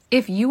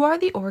If you are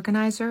the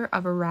organizer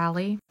of a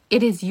rally,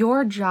 it is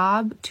your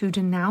job to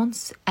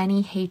denounce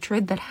any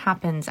hatred that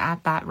happens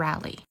at that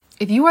rally.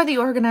 If you are the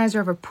organizer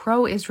of a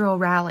pro-Israel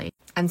rally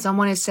and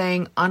someone is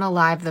saying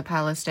unalive the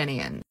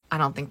Palestinians, I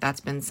don't think that's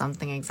been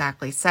something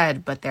exactly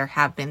said, but there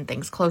have been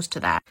things close to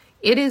that.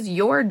 It is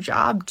your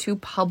job to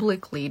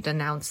publicly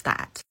denounce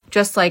that.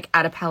 Just like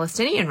at a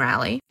Palestinian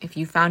rally, if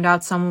you found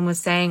out someone was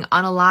saying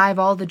unalive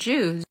all the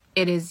Jews,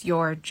 it is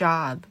your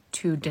job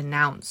to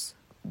denounce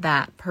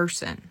that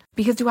person.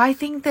 Because do I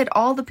think that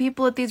all the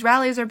people at these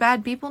rallies are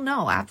bad people?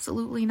 No,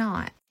 absolutely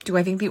not. Do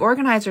I think the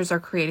organizers are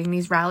creating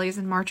these rallies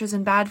and marches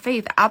in bad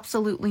faith?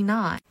 Absolutely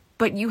not.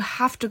 But you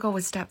have to go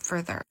a step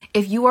further.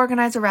 If you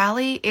organize a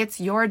rally, it's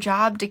your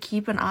job to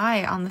keep an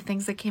eye on the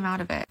things that came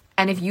out of it.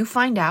 And if you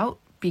find out,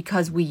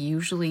 because we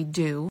usually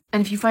do,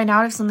 and if you find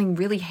out if something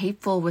really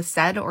hateful was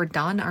said or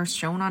done or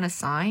shown on a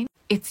sign,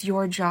 it's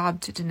your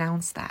job to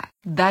denounce that.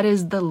 That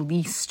is the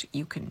least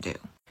you can do.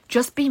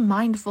 Just be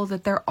mindful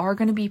that there are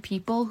going to be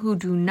people who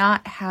do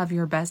not have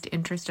your best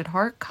interest at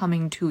heart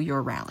coming to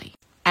your rally.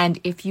 And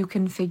if you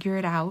can figure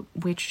it out,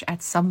 which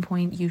at some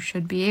point you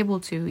should be able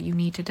to, you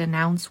need to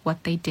denounce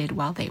what they did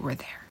while they were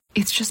there.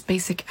 It's just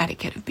basic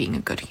etiquette of being a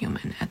good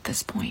human at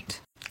this point.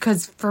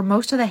 Because for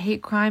most of the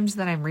hate crimes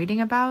that I'm reading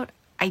about,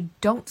 I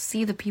don't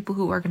see the people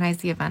who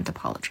organized the event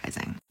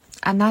apologizing.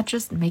 And that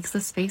just makes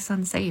the space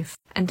unsafe.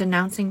 And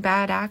denouncing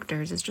bad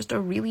actors is just a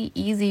really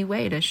easy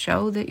way to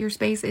show that your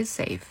space is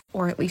safe.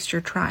 Or at least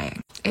you're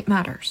trying. It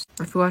matters.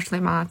 Refuah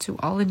shlema to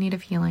all in need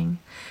of healing.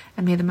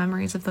 And may the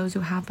memories of those who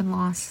have been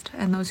lost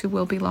and those who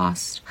will be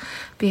lost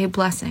be a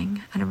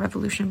blessing and a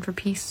revolution for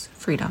peace,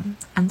 freedom,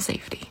 and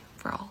safety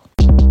for all.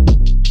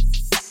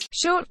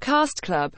 Shortcast Club